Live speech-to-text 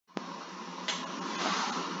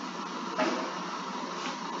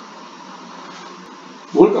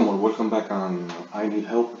Welcome back on I Need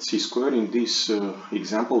Help at C-Squared. In this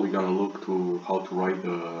example, we're going to look to how to write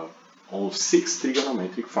all 6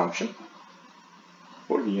 trigonometric functions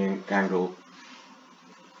for the angle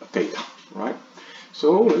theta, right?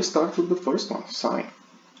 So let's start with the first one, sine.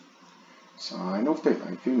 Sine of theta.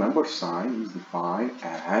 If you remember, sine is defined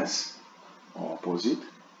as opposite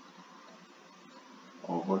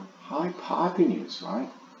over hypotenuse,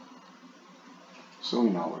 right? So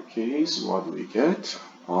in our case, what do we get?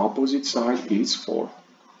 Opposite side is 4.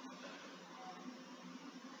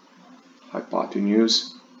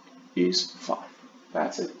 Hypotenuse is 5.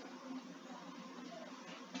 That's it.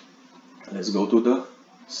 Let's go to the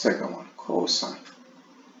second one, cosine.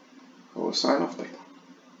 Cosine of theta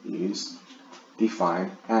is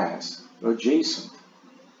defined as adjacent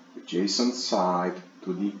side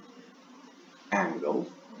to the angle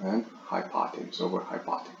and hypotenuse over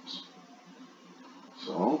hypotenuse.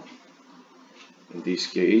 So in this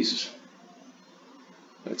case,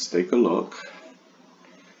 let's take a look.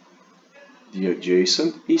 The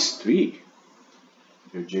adjacent is 3.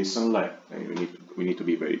 The adjacent leg. And we need to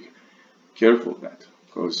be very careful of that,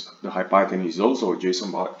 because the hypotenuse is also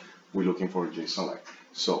adjacent, but we're looking for adjacent leg.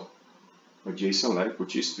 So adjacent leg,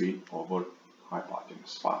 which is 3 over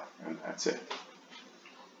hypotenuse 5, and that's it.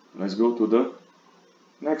 Let's go to the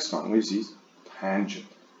next one, which is tangent.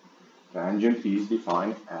 Tangent is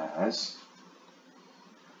defined as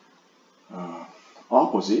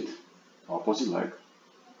opposite leg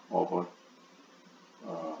over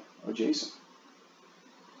adjacent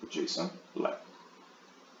leg.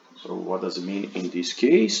 So what does it mean in this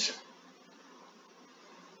case?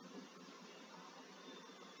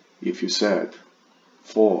 If you said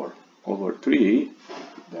 4 over 3,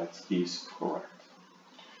 that is correct.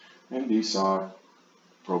 And these are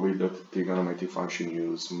probably the trigonometric function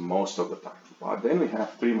used most of the time. But then we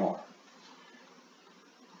have 3 more.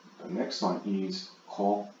 The next one is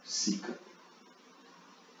cosecant.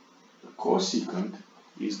 The cosecant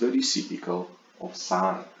is the reciprocal of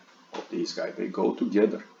sine of these guys. They go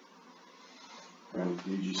together. And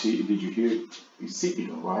did you hear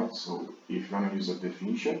reciprocal, right? So if you want to use a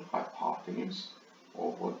definition, hypotenuse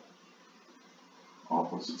over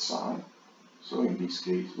opposite side. So in this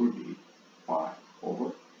case would be 5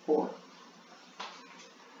 over 4.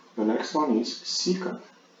 The next one is secant.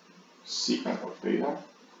 Secant of theta.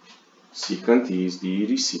 Secant is the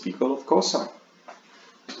reciprocal of cosine.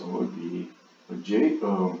 So it would be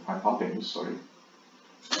hypotenuse,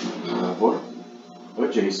 over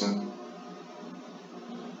adjacent.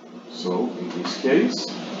 So in this case,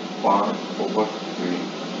 5 over 3.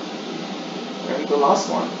 And the last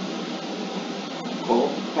one,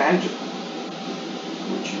 called tangent,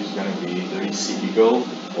 which is going to be the reciprocal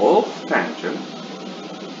of tangent.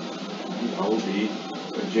 And that will be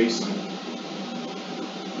adjacent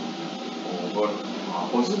over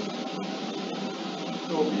opposite. It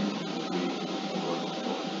will be 3 over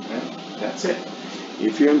 4. And that's it.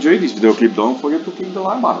 If you enjoyed this video clip, don't forget to click the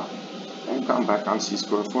like button and come back on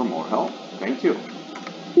C-Squared for more help. Thank you.